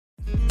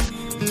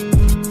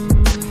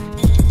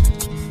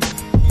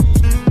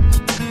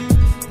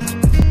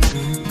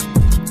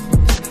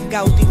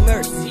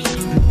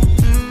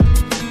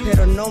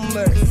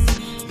Mercy.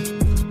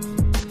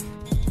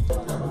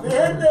 Mi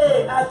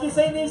gente, aquí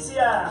se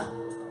inicia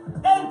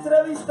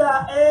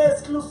entrevista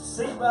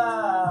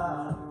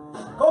exclusiva.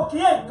 ¿Con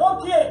quién? ¿Con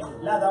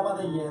quién? La dama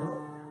de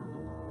hierro,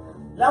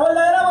 la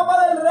verdadera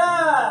mamá del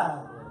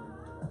rap.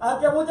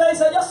 Aunque muchas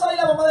dicen, yo soy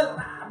la mamá del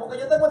rap, porque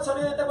yo tengo el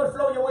sonido y tengo el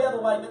flow, yo voy a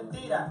Dubai.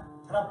 Mentira.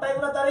 Rapé en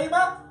una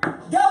tarima.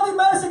 GAUDY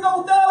MERCY con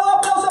ustedes. Un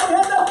aplauso, mi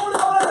gente del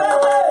público, por el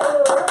rap.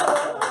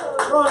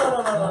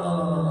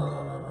 No.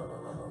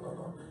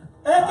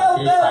 Es que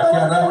ustedes... Aquí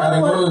a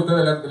ninguno de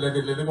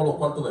ustedes le digo los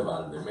cuartos de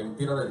balde.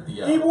 Mentira del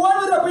diablo. Y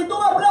vuelvo y repito,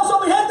 un aplauso,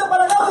 mi gente,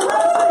 para GAUDY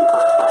MERCY.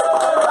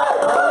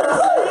 Ahora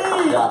sí.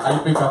 Ya, hay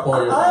pica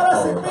pollo.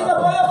 Ahora sí, pica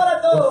pollo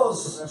para todos.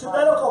 Si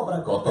ustedes lo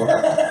compran.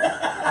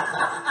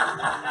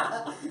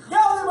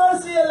 GAUDY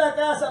MERCY en la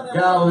casa, mi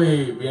amor.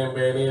 GAUDY,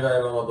 bienvenida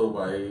de nuevo a tu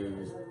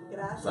país.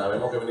 Gracias.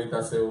 Sabemos que viniste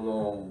hace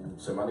unos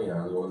semanas,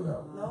 algo,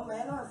 ¿verdad? No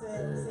menos,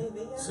 hace 6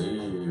 días.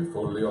 Sí,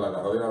 fue un lío, la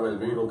agarró de una vez el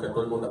virus, que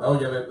todo el mundo...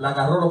 Oye, la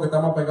agarró lo que está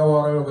más pegado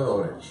ahora mismo que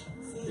doble. Sí.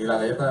 Y la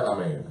galleta de la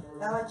media.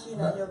 Estaba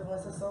china yo con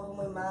esos ojos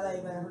muy malas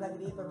y me agarró una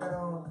gripe,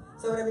 pero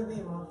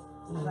sobrevivimos.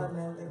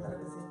 Realmente, claro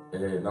que sí.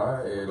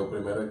 Nada, lo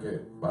primero es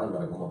que,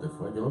 Bárbara, ¿cómo te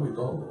fue? Yo lo vi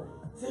todo.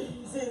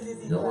 Sí.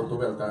 Yo no Claro.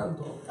 estuve al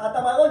tanto.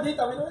 Hasta más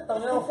gordita, ¿vino?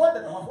 También más fuerte,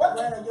 está más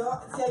fuerte. Bueno,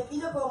 si aquí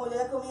yo como, yo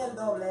ya comí el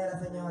doble, era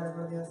señora,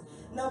 por Dios.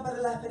 No,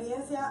 pero la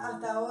experiencia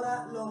hasta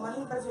ahora, lo más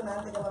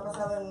impresionante que me ha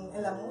pasado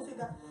en la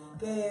música,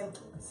 que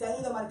se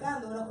han ido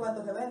marcando unos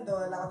cuantos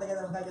eventos, la Batalla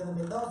de los Gallos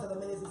 2012,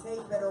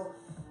 2016, pero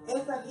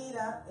esta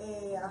gira,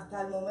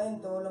 hasta el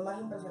momento, lo más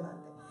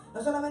impresionante.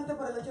 No solamente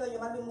por el hecho de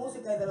llevar mi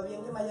música y de lo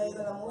bien que me haya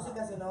ido en la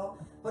música, sino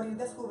por ir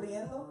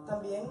descubriendo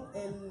también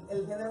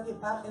el género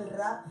hip hop, el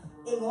rap,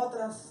 en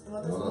otros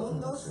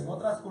mundos, sí.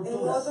 Otras en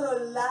culturas. otro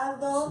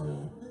lado.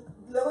 Sí.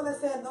 Luego de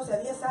ser, no sé,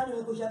 10 años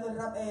escuchando el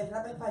rap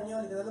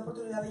español y tener la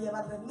oportunidad de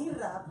llevarles mi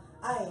rap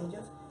a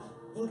ellos,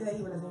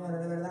 increíble, señora,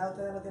 de verdad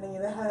ustedes no tienen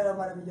idea de lo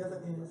maravilloso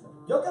que es eso.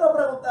 Yo quiero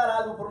preguntar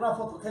algo por una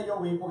foto que yo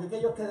vi, porque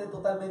que yo quedé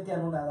totalmente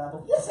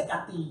anonadado. ¿Y ese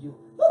castillo?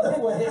 ¿Dónde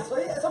fue eso?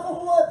 Eso fue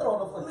Juego de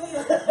Tronos, fue.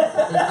 Mira,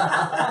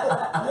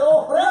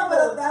 Yo, pero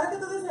ahora que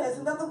tú dices eso,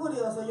 un dato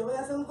curioso, yo voy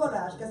a hacer un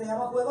collage que se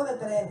llama Juego de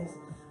Trenes.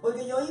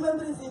 Porque yo iba en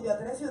principio a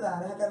 3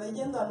 ciudades, acabé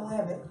yendo a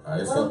 9.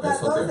 Fueron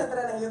 14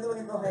 trenes que yo tuve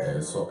que coger.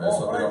 Eso te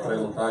iba a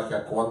preguntar, que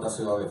a cuántas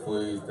ciudades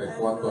fuiste,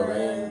 cuántos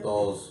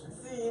eventos,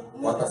 Sí,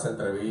 cuántas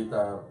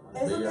entrevistas.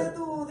 eso que días.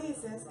 tú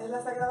dices es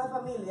la Sagrada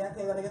Familia,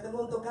 que bueno, yo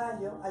tengo un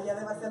tocayo allá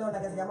de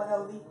Barcelona que se llama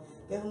Gaudí,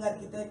 que es un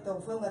arquitecto,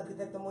 fue un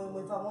arquitecto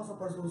muy famoso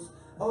por sus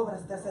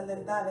obras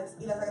trascendentales,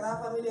 y la Sagrada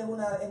Familia es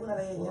una de ellas. Uno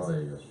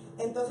de ellos.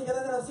 Entonces yo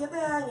desde los 7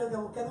 años que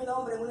busqué mi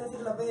nombre en una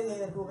enciclopedia y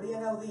descubrí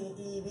a Gaudí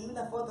y vi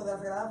una foto de la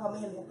Sagrada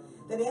Familia,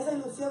 tenía esa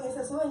ilusión,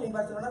 ese sueño, y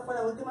Barcelona fue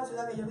la última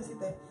ciudad que yo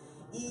visité.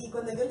 Y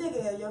cuando yo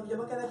llegué, yo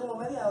me quedé como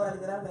media hora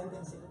literalmente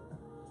así.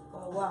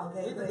 Como wow, ok.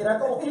 Y te tiran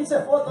como 15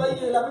 fotos ahí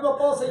en la misma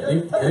pose.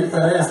 ¿Qué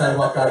diferencia el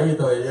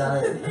guacarito de allá?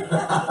 El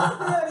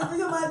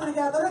edificio Matrix,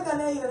 la Torre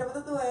Caney, de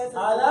repente tú ves eso.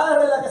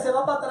 Agarre la que se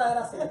va para atrás,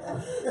 era así.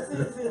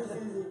 Sí.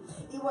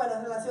 Y bueno,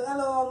 en relación a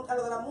lo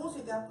de la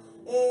música,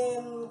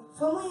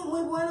 fue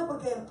muy bueno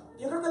porque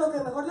yo creo que lo que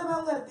mejor le va a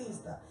un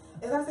artista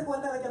es darse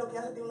cuenta de que lo que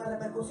hace tiene una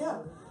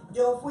repercusión.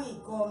 Yo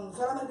fui con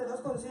solamente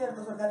 2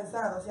 conciertos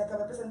organizados y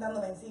acabé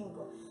presentándome en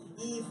 5.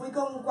 Y fui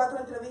con 4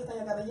 entrevistas y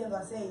acabé yendo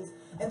a 6.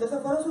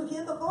 Entonces fueron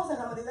surgiendo cosas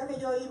a medida que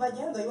yo iba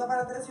yendo. Iba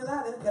para 3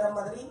 ciudades, que eran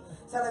Madrid,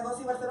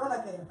 Zaragoza y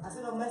Barcelona, que hace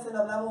unos meses lo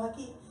hablamos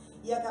aquí.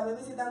 Y acabé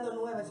visitando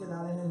 9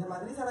 ciudades, desde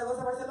Madrid,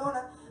 Zaragoza,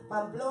 Barcelona,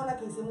 Pamplona,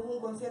 que hicimos un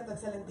concierto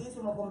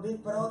excelentísimo con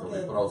Big Pro,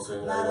 que,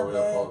 claro,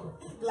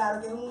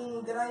 que es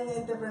un gran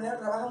entrepreneur,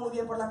 trabaja muy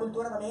bien por la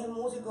cultura, también es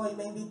músico y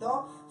me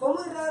invitó. Fue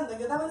muy random,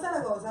 yo estaba en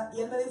Zaragoza y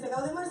él me dice,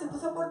 GAUDY MERCY, ¿tú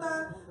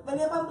soportas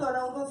venir a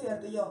Pamplona a un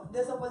concierto? Y yo,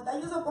 de soportar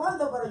yo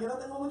soporto, pero yo no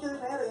tengo mucho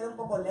dinero y era un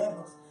poco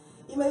lejos.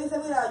 Y me dice,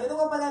 mira, yo te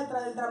voy a pagar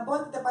el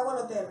transporte y te pago el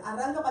hotel,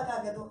 arranca para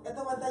acá, que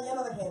esto va a estar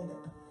lleno de gente.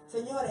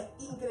 Señores,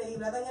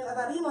 increíble, hasta en la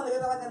tarima donde yo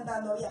estaba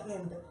cantando había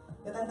gente.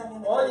 De tanta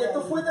gente. Oye,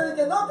 tú fuiste de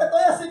que no, que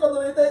estoy así cuando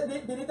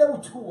viniste a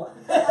Buchúa.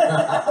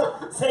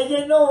 Se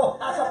llenó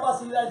a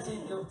capacidad el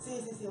sitio.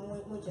 Sí,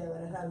 muy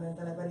chévere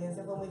realmente, la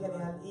experiencia fue muy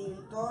genial. Y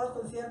todos los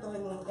conciertos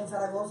en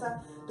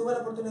Zaragoza tuve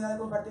la oportunidad de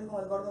compartir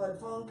con el gordo del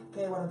funk,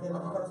 que bueno, que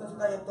lo que conocen su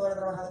trayectoria, ha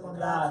trabajado con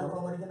Rapso,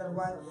 con Original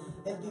One,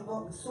 el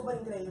tipo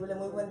súper increíble,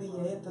 muy buen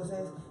DJ,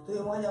 entonces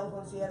tuvimos allá un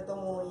concierto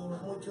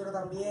muy chulo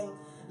también.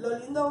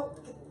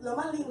 Lo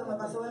más lindo me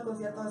pasó en el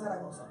concierto de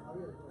Zaragoza.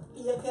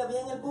 Y es que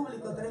había en el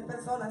público 3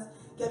 personas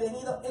que habían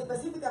ido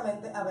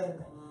específicamente a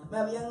verme. Me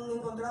habían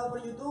encontrado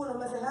por YouTube unos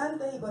meses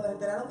antes y cuando se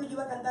enteraron que yo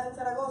iba a cantar en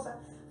Zaragoza,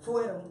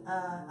 fueron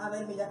a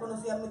verme, ya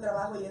conocían mi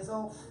trabajo y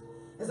eso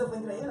fue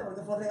increíble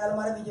porque fue un regalo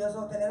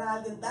maravilloso tener a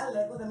alguien tan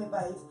lejos de mi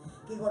país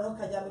que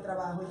conozca ya mi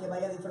trabajo y que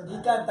vaya a disfrutar.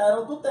 Y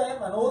cantaron tu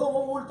tema, no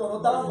hubo bulto,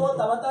 no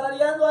estaban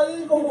tarareando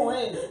ahí como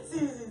él.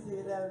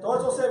 Sí, realmente. Todo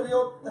eso se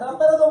vio.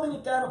 Raperos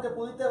dominicanos que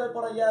pudiste ver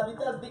por allá,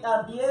 viste el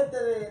ambiente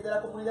de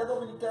la comunidad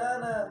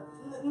dominicana.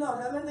 No,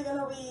 realmente yo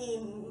no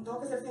vi, tengo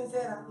que ser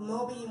sincera,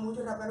 no vi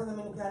muchos raperos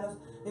dominicanos,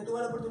 ni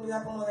tuve la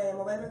oportunidad como de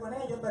moverme con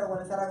ellos, pero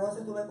bueno, en Zaragoza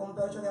estuve con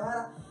P8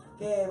 Guevara,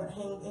 que es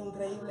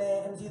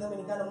increíble, MC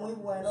dominicano, muy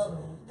bueno. Sí.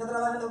 Está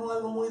trabajando con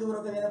algo muy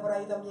duro que viene por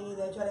ahí también y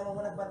de hecho haremos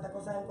unas cuantas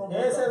cosas en conjunto.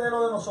 Ese de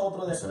lo de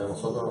nosotros. Ese de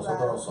nosotros,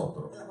 Claro.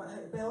 nosotros.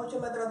 P8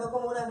 me trató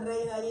como una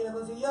reina y me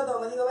consiguió todo.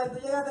 Me dijo, ven, tú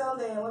llegaste a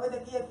donde, muévete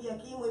aquí, aquí,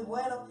 aquí, muy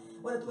bueno.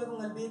 Bueno, estuve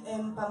con el beat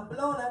en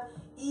Pamplona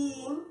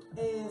y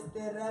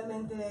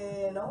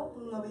realmente no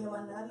vi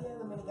más nadie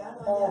dominicano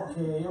allá.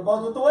 Ok,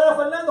 cuando tú ves a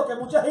Fernando, que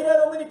muchas giras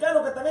de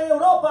dominicanos que están en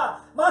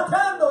Europa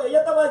matando, y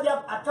ella estaba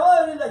allá, acaba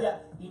de venir de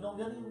allá, y no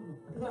vio ni uno.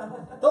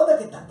 ¿Dónde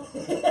que están?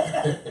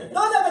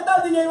 ¿Dónde que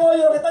están DJ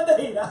Boyo, los que están de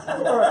gira?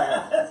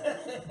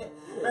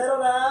 Pero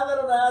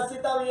nada, sí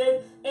está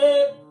bien.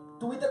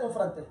 ¿Tuviste con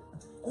Frante?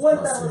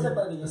 Cuéntanos esa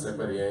experiencia. Esa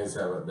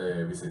experiencia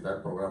de visitar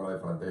el programa de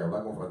Frante y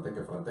hablar con Frante,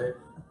 que Frante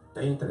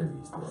te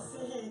entrevista.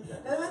 Sí,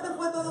 realmente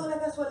fue toda una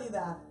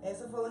casualidad.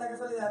 Eso fue una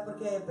casualidad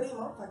porque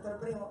Factor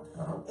Primo,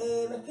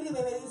 me escribe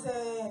y me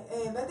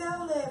dice, vete a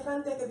donde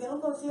Frante, que tiene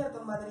un concierto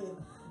en Madrid.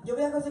 Yo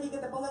voy a conseguir que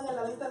te pongan en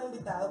la lista de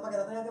invitados para que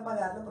no tengas que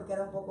pagarlo porque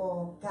era un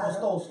poco caro.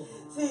 Costoso.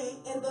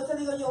 Sí, entonces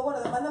digo yo, bueno,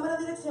 mándame la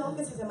dirección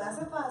que si se me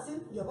hace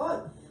fácil, yo voy.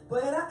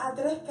 Pues era a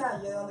 3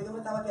 calles de donde yo me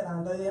estaba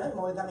quedando. Y dije, me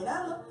voy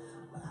caminando,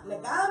 me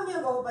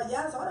cambio, cojo para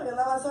allá, yo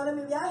andaba sola en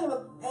mi viaje y me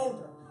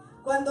entro.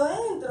 Cuando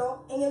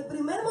entro, en el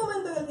primer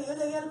momento en el que yo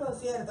llegué al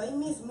concierto, ahí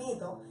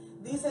mismito,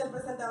 dice el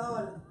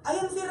presentador, hay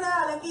MC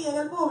real aquí en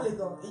el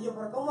público. Y yo,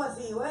 pero ¿cómo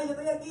así? Güey, yo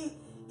estoy aquí.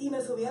 Y me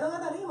subieron a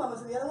tarima, me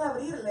subieron a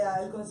abrirle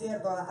el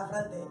concierto a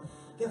Frante,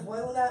 que fue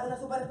una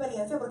super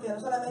experiencia porque no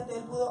solamente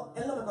él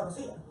no me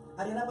conocía.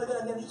 Ariana Pollo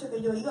le había dicho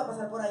que yo iba a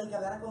pasar por ahí, que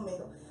hablara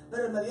conmigo,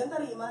 pero él me vio en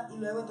tarima y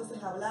luego entonces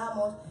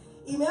hablamos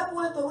y me ha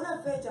puesto una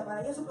fecha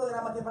para ir a su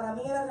programa que para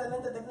mí era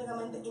realmente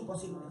técnicamente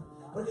imposible,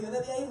 porque yo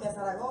debía irme a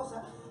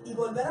Zaragoza y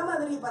volver a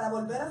Madrid para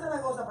volver a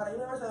Zaragoza para ir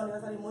a la universidad iba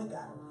a salir muy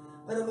caro.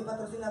 Pero mi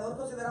patrocinador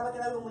consideraba que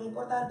era algo muy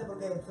importante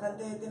porque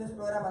Frante tiene su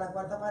programa, la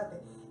cuarta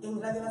parte, en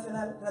Radio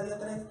Nacional, Radio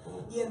 3,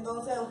 y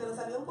entonces, aunque le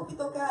salió un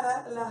poquito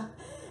cara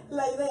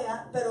la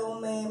idea, pero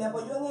me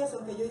apoyó en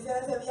eso, que yo hiciera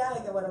ese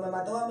viaje, que bueno, me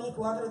mató a mí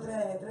 4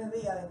 trenes en 3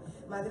 días, de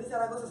Madrid,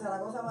 Zaragoza,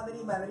 Zaragoza,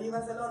 Madrid, Madrid,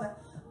 Barcelona,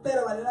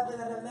 pero valió la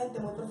pena realmente,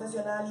 muy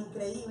profesional,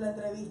 increíble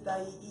entrevista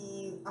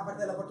y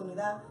aparte de la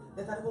oportunidad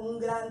de estar con un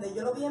grande,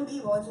 yo lo vi en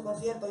vivo en su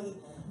concierto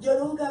y yo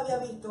nunca había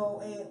visto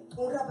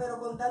un rapero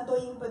con tanto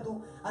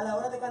ímpetu a la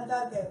hora de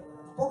cantar que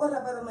pocos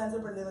raperos me han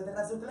sorprendido. Desde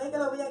Razuclay que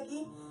lo vi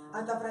aquí,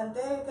 hasta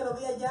Frante que lo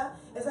vi allá,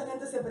 esa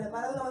gente se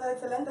prepara de una manera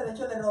excelente. De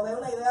hecho, le robé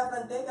una idea a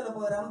Frante que lo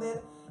podrán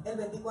ver el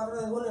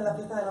 24 de junio en la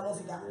fiesta de la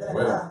música.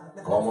 Bueno,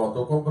 como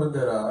tú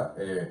comprenderás,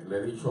 le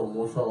he dicho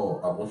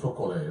a muchos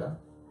colegas,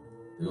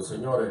 digo,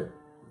 señores,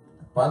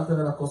 parte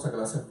de las cosas que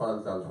le hace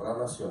falta al rap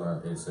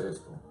nacional es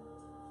esto.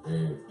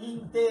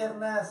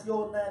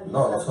 Internacionalización.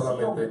 No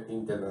solamente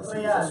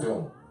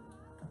internacionalización,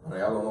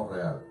 real o no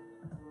real,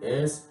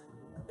 es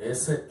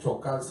ese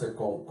chocarse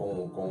con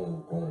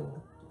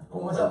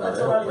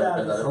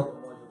verdadero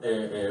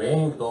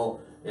evento.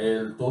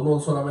 Tú no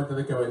solamente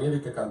tienes que venir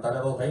y que cantarle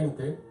a 2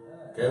 gente,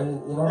 que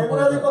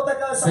una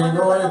discoteca de si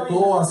no es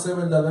tú hacer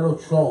verdadero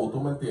show, ¿tú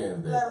me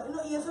entiendes? Claro,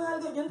 no, y eso es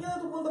algo, yo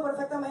entiendo tu punto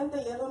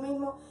perfectamente y es lo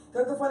mismo,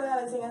 creo que fue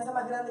la enseñanza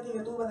más grande que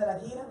yo tuve de la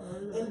gira,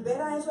 el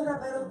ver a esos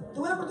raperos,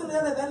 tuve la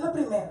oportunidad de verlo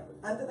primero,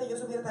 antes de yo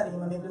subir a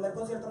tarima, mi primer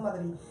concierto en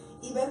Madrid,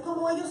 y ver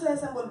cómo ellos se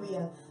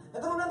desenvolvían. No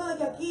estamos hablando de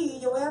que aquí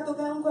yo voy a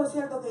tocar un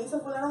concierto que hizo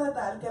fulano de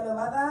tal, que me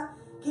va a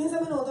dar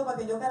 15 minutos para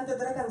que yo cante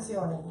 3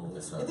 canciones. Yo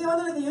estoy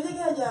hablando de que yo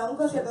llegué allá a un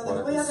concierto donde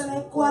yo voy a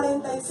tener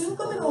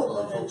 45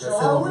 minutos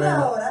a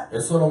una hora.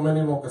 Eso es lo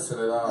mínimo que se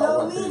le da a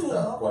un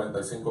artista,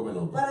 45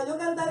 minutos. Para yo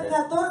cantar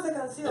 14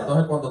 canciones.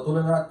 Entonces, cuando tú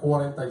le das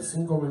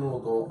 45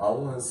 minutos a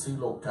un MC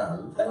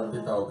local, un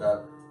artista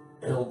local,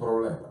 es un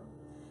problema.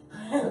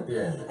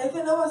 ¿Entiendes? Es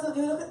que no,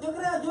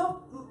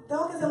 yo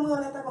tengo que ser muy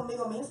honesta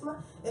conmigo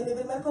misma. En mi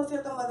primer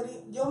concierto en Madrid,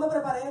 yo me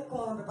preparé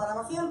como me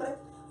preparaba siempre,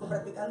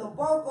 practicando un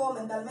poco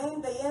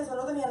mentalmente y eso,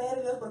 no tenía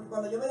nervios porque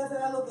cuando yo voy a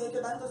hacer algo que he hecho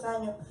tantos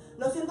años,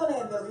 no siento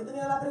nervios, yo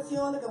tenía la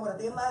presión de que bueno,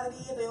 estoy en Madrid,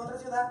 estoy en otra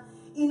ciudad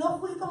y no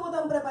fui como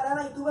tan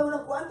preparada y tuve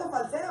unos cuantos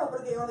falseos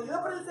porque cuando yo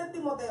iba por el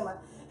 7º tema,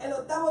 el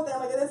 8º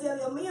tema, yo decía,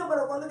 Dios mío,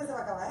 pero ¿cuándo es que se va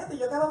a acabar esto? Y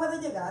yo acababa de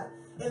llegar,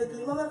 el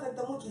clima me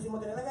afectó muchísimo,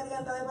 tenía la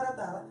garganta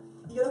desbaratada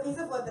y yo lo que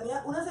hice fue,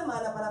 tenía una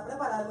semana para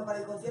prepararme para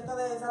el concierto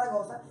de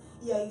Zaragoza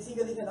y ahí sí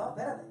yo dije, no,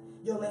 espérate.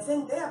 Yo me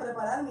senté a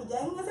prepararme y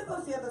ya en ese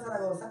concierto de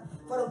Zaragoza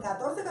fueron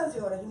 14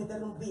 canciones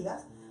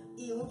ininterrumpidas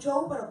y un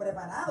show pero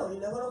preparado. Y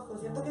luego los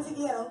conciertos que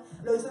siguieron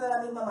lo hice de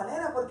la misma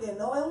manera porque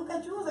no es un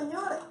cachú,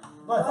 señores.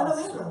 No es lo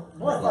mismo.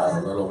 No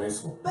es lo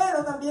mismo.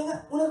 Pero también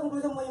una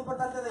conclusión muy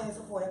importante de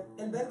eso fue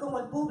el ver cómo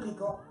el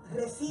público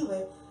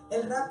recibe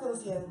el rap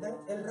consciente,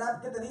 el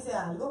rap que te dice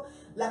algo.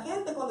 La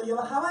gente cuando yo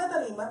bajaba de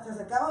tarima se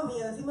acercaba a mí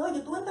y decía,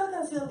 oye, tú en tal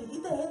canción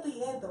dijiste esto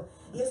y esto.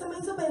 Y eso me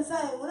hizo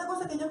pensar en una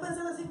cosa que yo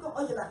pensé decir,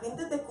 oye, la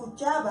gente te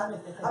escuchaba,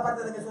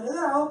 aparte de que el sonido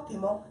era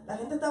óptimo, la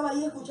gente estaba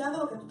ahí escuchando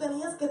lo que tú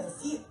tenías que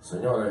decir.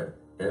 Señores,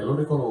 el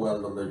único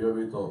lugar donde yo he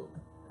visto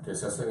que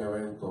se hacen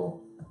eventos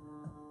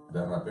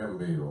de rapeo en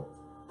vivo,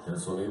 que el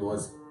sonido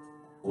es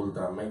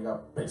ultra mega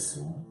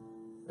pésimo,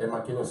 es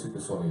más que no existe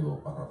sonido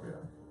para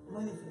rapear.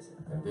 Muy difícil.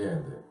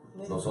 ¿Entiendes?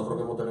 Nosotros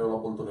que hemos tenido la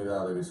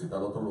oportunidad de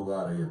visitar otros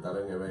lugares y estar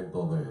en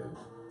eventos de...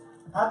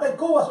 Hasta en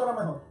Cuba suena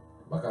mejor.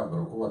 Bacán,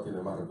 pero Cuba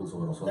tiene más recursos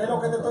que nosotros. Es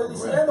lo que te estoy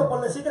diciendo,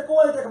 por decir que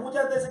Cuba, que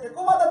mucha gente dice que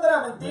Cuba está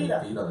atrás, mentira.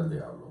 Mentira del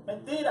diablo.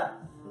 Mentira.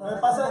 Lo que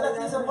pasa es que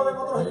aquí se mueven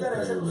otros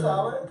intereses, tú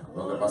sabes.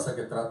 Lo que pasa es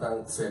que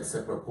tratan, se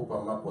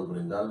preocupan más por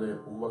brindarle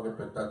un buen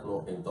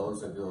espectáculo en todo el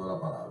sentido de la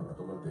palabra,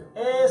 ¿tú me entiendes?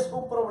 Es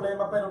un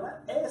problema, pero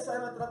esa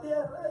es nuestra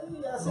tierra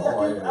y así No, aquí.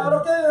 oye,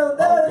 Ahora que deben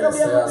de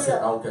cambiar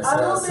algún día.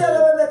 Algún día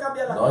deben de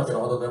cambiar las No, es que cosas.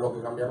 nosotros tenemos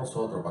que cambiar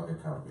nosotros para que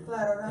cambie.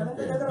 Claro,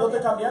 realmente yo creo No que...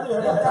 te cambiando, yo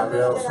el rebajé. cambio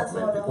no llega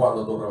Cambió solo.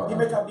 cuando tú rebajas. Y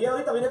me cambié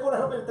ahorita, vine con la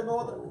ropa y yo tengo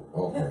otra.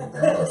 Ok,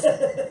 entonces,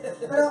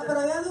 Pero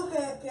hay algo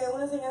que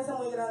una enseñanza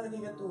muy grande que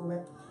yo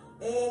tuve.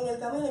 En el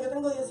camino, yo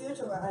tengo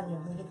 18 años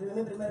desde que escribí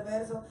mi primer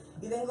verso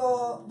y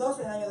tengo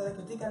 12 años desde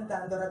que estoy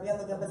cantando,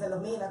 rapeando, que empecé en los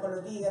Minas, con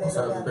los Tigres. o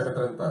sea, tú rapeando.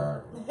 tienes 30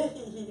 años.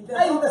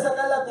 Ahí te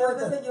sacan la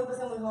cuenta. Yo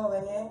empecé muy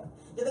joven, ¿eh?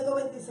 Yo tengo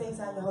 26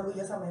 años,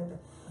 orgullosamente.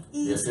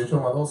 Y, 18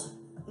 más 12.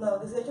 No,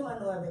 18 más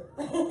 9.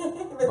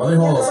 No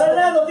dijo 12.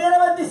 Fernando tiene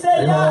 26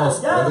 Dijo ya.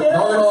 12. Ya No tiene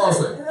dijo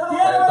 12.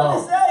 Tiene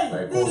 26.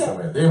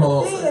 Escúchame, dijo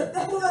 12. Sí,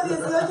 tengo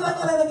 18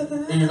 años desde que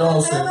escribí Y mi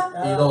 12, tema,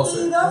 y 12.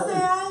 y 12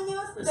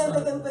 años desde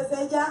Exacto. que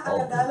empecé ya a Ok,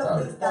 cantar los está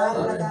bien, freestyles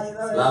en la está calle.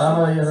 bien. La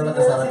dama de hierro es la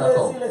que sabe está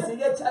todo. Si le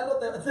sigue echando,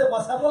 te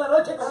pasamos la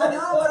noche con Ah, él.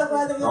 no, pero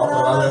acuérdate que yo No, pero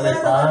trabajo la de de mi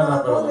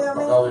pana, pero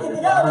Gaudi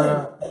mi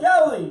pana.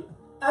 Gaudi,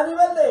 a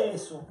nivel de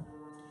eso,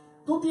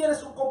 tú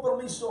tienes un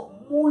compromiso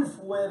muy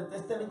fuerte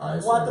este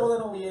 24 de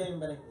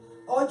noviembre.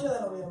 8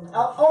 de noviembre.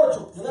 Ah,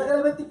 8, yo creo que era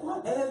el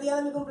 24. Es el día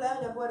de mi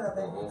cumpleaños,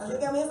 acuérdate. Así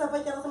que a mí esa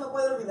fecha no se me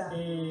puede olvidar.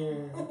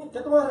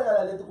 ¿Qué tú me vas a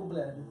regalar de tu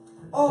cumpleaños?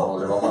 No,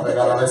 le vamos a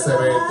regalar ese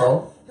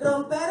evento.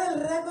 Romper el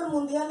récord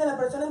mundial de la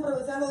persona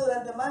improvisando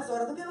durante marzo.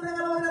 Ahora, ¿tú quieres un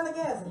regalo más grande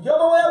que ese? Yo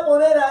me voy a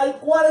poner ahí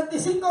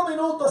 45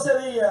 minutos ese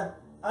día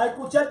a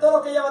escuchar todo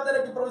lo que ella va a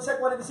tener que improvisar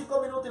 45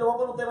 minutos y lo voy a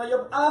poner un tema.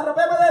 Yo,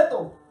 rapeame de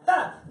esto. No,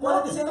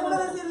 45 yo quiero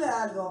minutos. decirle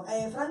algo.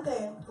 Frank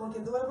T, con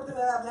quien tuve la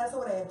oportunidad de hablar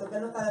sobre esto, que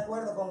él no está de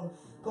acuerdo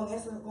con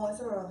esos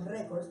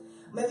récords,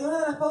 me dio una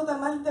de las pautas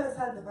más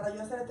interesantes para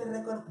yo hacer este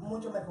récord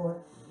mucho mejor.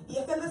 Y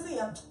es que él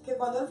decía que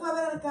cuando él fue a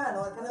ver a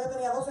Arcano ya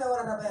tenía 12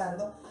 horas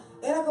rapeando,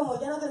 era como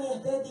ya no tenía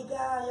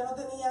estética, ya no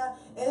tenía,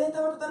 él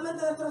estaba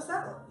totalmente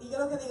destrozado. Y yo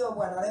lo que digo,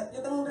 bueno,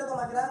 yo tengo un reto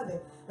más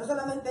grande. No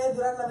solamente es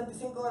durar las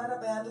 25 horas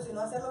rapeando,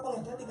 sino hacerlo con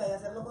estética y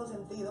hacerlo con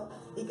sentido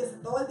y que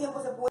todo el tiempo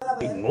se pueda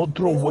ver. En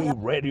otro Way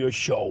Radio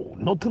Show,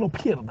 no te lo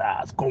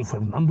pierdas, con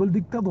Fernando el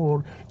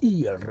Dictador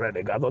y el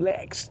renegado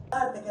Lex.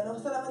 Que no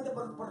solamente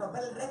por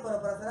romper el récord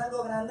o por hacer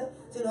algo grande,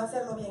 sino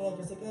hacerlo bien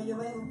hecho. Así que yo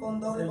vengo con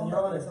doble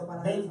compromiso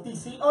para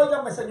 25,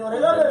 óigame señores,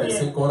 óigame bien.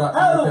 25 horas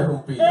Jadu,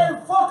 ininterrumpidas.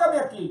 enfócame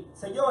aquí,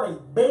 señores,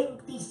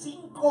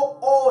 25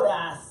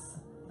 horas.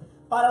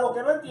 Para los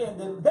que no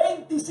entienden,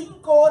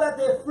 25 horas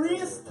de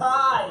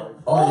freestyle.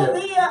 Oye, un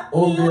día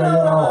un y día una y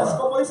una hora más, hora,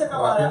 como dice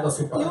Cabala. rapeando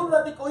sin parar. Y un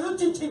ratico y un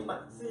chinchín más.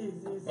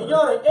 Sí.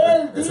 Señores,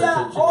 el Ese día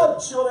chinchín.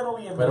 8 de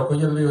noviembre. Pero que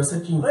yo le digo, ese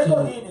Récord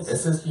chinchín, Guinness.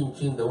 ese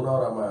chinchín de una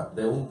hora más,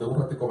 de un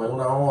ratico más,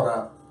 una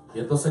hora. Y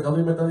entonces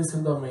Gaudi me está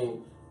diciendo a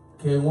mí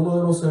que en uno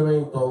de los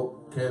eventos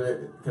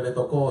que le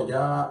tocó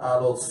ya a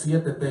los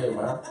 7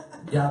 temas,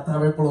 ya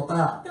estaba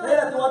explotada.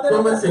 Mira, tú vas a tener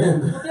 ¿Tú me que-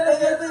 entiendes? tú tienes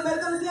En el que- primer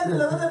concierto,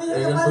 luego te dije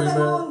En que el para el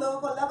primer- segundo,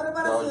 con la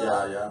preparación,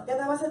 No, ya. ya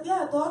estaba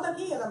seteada, todo está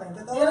aquí en la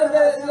mente. Todo Tienes la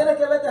preparación.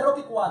 que verte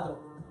Rocky 4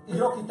 y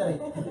Rocky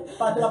 3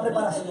 para la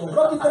preparación.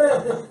 Rocky 3,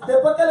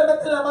 después que le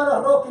meten la mano a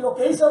Rocky, lo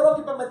que hizo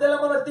Rocky para meter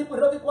la mano al tipo y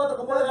Rocky 4,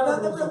 ¿cómo le ganó No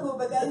el te ruso?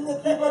 preocupes, que hay un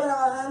equipo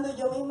trabajando y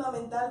yo misma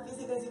mental,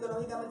 física y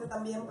psicológicamente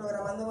también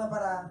programándome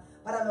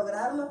para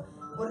lograrlo,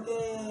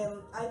 porque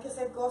hay que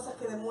hacer cosas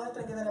que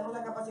demuestren que tenemos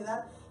la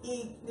capacidad.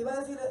 Y te iba a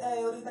decir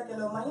ahorita que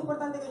lo más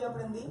importante que yo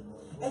aprendí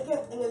es que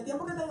en el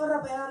tiempo que tengo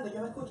rapeando,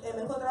 yo me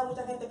he encontrado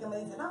mucha gente que me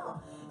dice,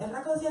 no, el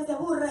rap conciencia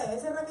aburre,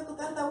 ese rap que tú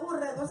cantas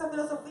aburre, toda esa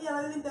filosofía a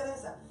nadie le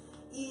interesa.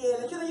 Y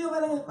el hecho de yo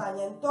ver en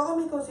España, en todos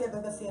mis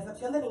conciertos, sin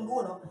excepción de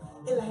ninguno,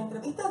 en las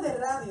entrevistas de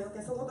radio, que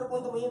eso es otro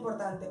punto muy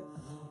importante,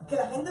 que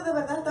la gente de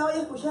verdad estaba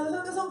ahí escuchando,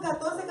 eso que son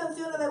 14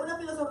 canciones de una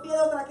filosofía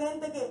de otra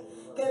gente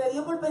que le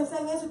dio por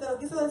pensar en eso y te lo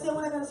quiso decir en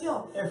una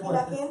canción. Y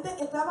la gente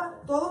estaba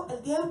todo el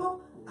tiempo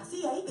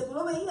así ahí, que tú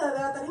lo veías,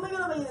 desde la tarima yo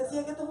lo veía y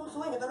decía que esto es un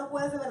sueño, esto no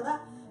puede ser verdad.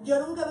 Yo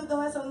nunca he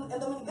visto eso en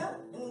Dominicana,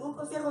 en ningún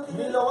concierto que yo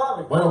Ni he lo visto. va a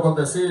ver. Bueno, con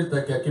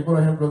decirte que aquí, por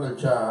ejemplo, en el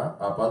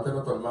chat, aparte de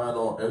nuestro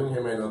hermano Edwin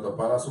Jiménez, nuestro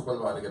pana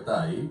Superman, que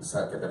está ahí, o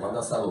sea, que te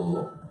manda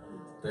saludos,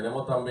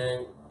 tenemos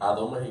también a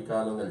 2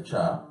 mexicanos en el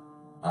chat,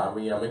 a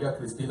mi amiga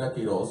Cristina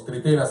Quiroz.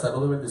 Cristina,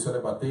 saludos y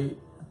bendiciones para ti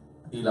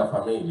y la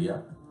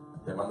familia.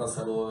 Te mandan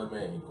saludos de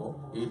México.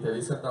 Y te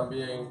dice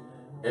también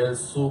el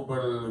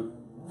Super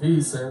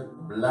Fisher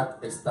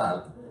Black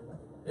Star,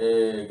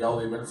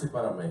 Gaudi Mercy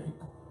para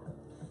México.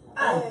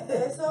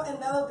 Eso en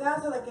dado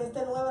caso de que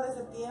este 9 de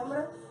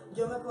septiembre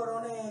yo me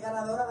corone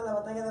ganadora de la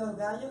batalla de los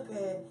gallos,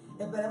 que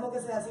esperemos que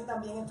sea así.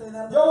 También estoy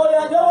dando...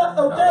 Ustedes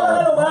van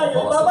a los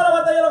gallos, van para la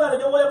batalla de los gallos,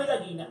 yo voy a mi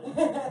gallina.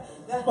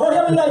 Voy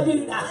a mi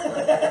gallina.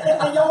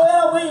 Yo voy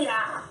a la mía.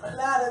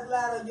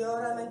 Claro, yo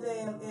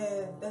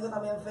realmente tengo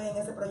también fe en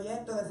ese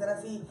proyecto de ser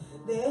así.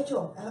 De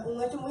hecho,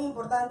 un hecho muy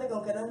importante, que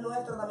aunque no es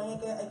nuestro, también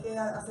hay que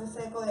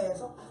hacerse eco de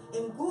eso.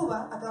 En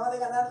Cuba acaba de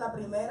ganar la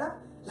primera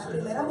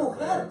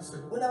mujer,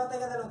 una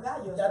batalla de los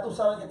gallos. Ya tú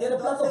sabes que tiene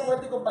plato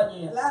fuerte y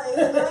compañía. Claro, y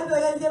la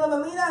gente diciéndome,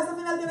 mira, ese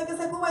final tiene que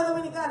ser Cuba y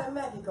Dominicana en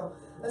México.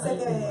 O sea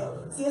que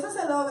si eso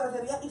se logra,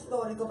 sería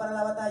histórico para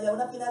la batalla,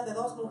 una final de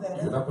 2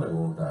 mujeres. Y una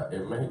pregunta,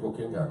 ¿en México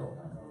quién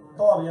ganó?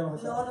 Todavía no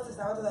se sabe. No se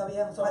sabe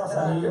todavía.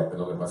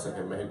 Lo que pasa es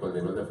que en México el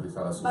nivel de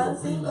freestyle ha subido. Van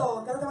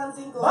 5, creo que van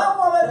 5.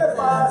 Vamos a ver qué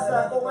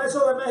pasa con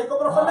eso de México,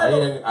 pero Fernando.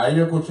 Ahí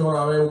yo escuché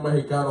una vez un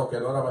mexicano que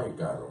no era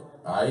mexicano.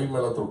 Ahí me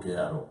lo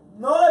truquearon.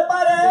 No le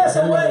pare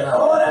eso, güey.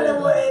 Órale,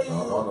 güey.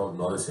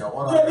 No decía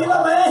órale. Que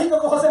viva México,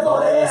 con José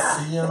Corea. No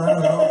decía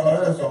nada,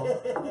 por eso.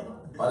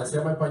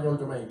 Parecía más español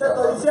que mexicano. Te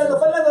estoy diciendo,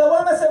 Fernando,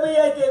 devuelve ese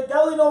día y que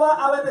Gaudi nos va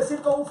a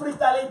bendecir con un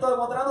freestylito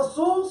demostrando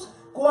sus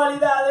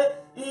cualidades.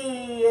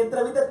 Y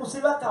entrevista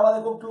exclusiva acaba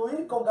de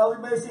concluir con Gaudi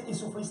Mercy y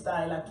su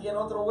freestyle aquí en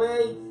Otro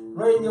Way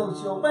Radio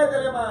Show.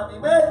 Métele, mami,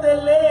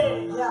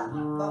 métele. Ya,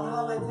 vamos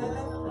a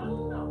meterle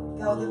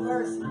Gaudi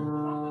Mercy,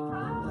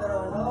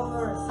 pero no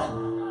Mercy.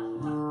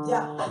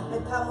 Ya,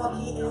 estamos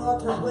aquí en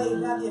Otro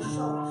Way Radio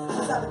Show.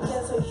 Tú sabes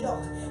quién soy yo,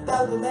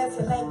 Gaudi Mercy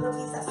en la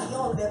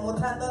improvisación,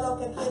 demostrando lo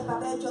que quepa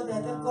pecho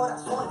desde el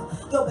corazón.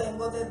 Yo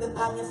vengo desde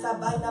España, esa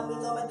vaina a mí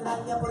no me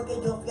extraña, porque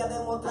yo fui a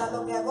demostrar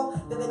lo que hago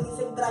desde mis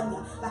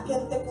entrañas. La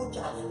gente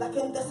escucha, la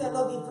gente se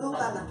lo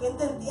disfruta, la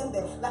gente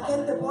entiende, la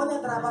gente pone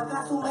a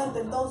trabajar su mente.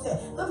 Entonces,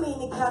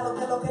 dominicanos,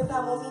 que lo que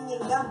estamos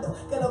niñengando,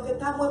 que lo que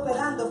estamos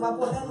esperando para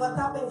ponernos a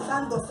estar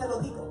pensando, se lo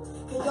digo,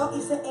 que yo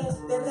hice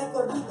este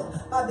recorrido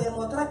para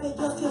demostrar que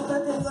yo siempre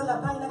he tenido la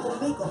vaina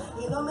conmigo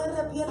y no me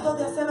arrepiento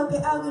de hacer lo que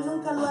hago y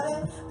nunca lo haré.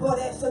 Por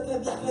eso es que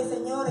viajé,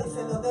 señores, y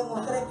se lo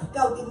demostré.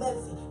 Gaudi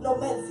Mercy, no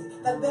Mercy,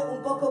 tal vez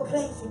un poco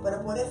crazy,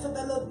 pero por eso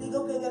te lo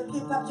digo que en el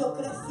hip hop yo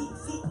crecí,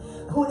 sí.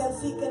 Juran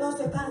sí que no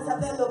se cansa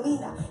de lo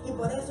mina, y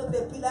por eso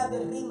de pila de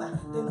rima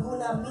tengo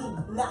una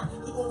mina.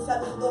 Y un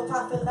saludo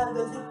para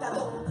Fernando el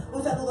dictador,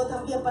 un saludo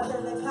también para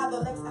el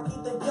recado Lex,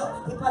 aquí estoy yo.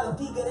 Y para los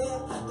tigres,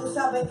 tú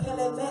sabes que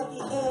le metí,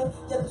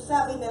 ya tú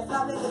sabes,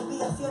 inefable, que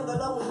estoy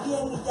haciéndolo muy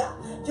bien. Y ya,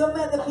 yo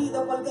me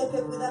despido porque hay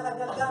que cuidar la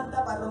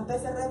garganta para romper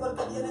ese récord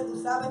que viene,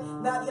 tú sabes,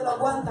 nadie lo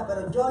aguanta,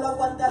 pero yo lo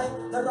aguantaré,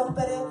 lo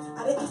romperé,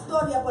 haré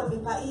historia por mi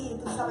país,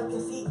 tú sabes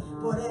que sí,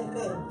 por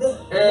RD.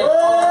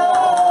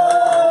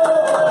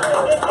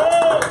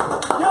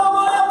 Yo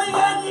voy a mi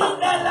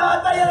gallina en la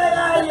batalla de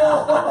gallos.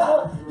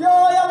 Yo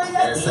voy a mi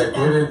gallina. Que se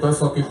cuiden todos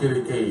esos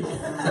kikiriki.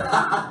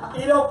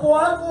 Y los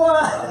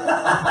cuacuas.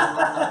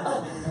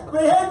 Mi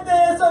gente,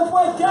 eso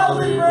fue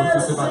Gaudi Mercy.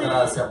 Muchísimas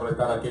gracias por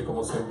estar aquí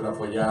como siempre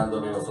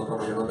apoyándonos y nosotros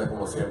apoyándote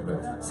como siempre.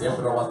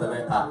 Siempre nos va a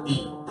tener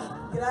ahí.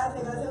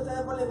 Gracias a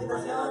ustedes por la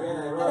invitación.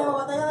 Tenemos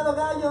batalla de los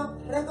gallos,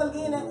 récord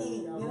Guinness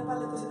y vienen un par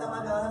de cositas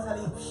más que van a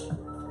salir.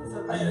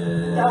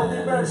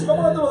 Gaudi Mercy.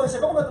 ¿Cómo que tú lo dices?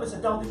 ¿Cómo que tú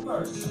dices Gaudi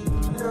Mercy?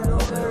 Pero no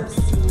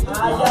Mercy.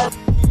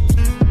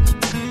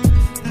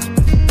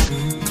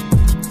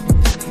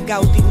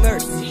 Gaudi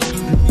Mercy,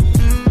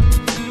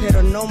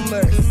 pero no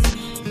Mercy.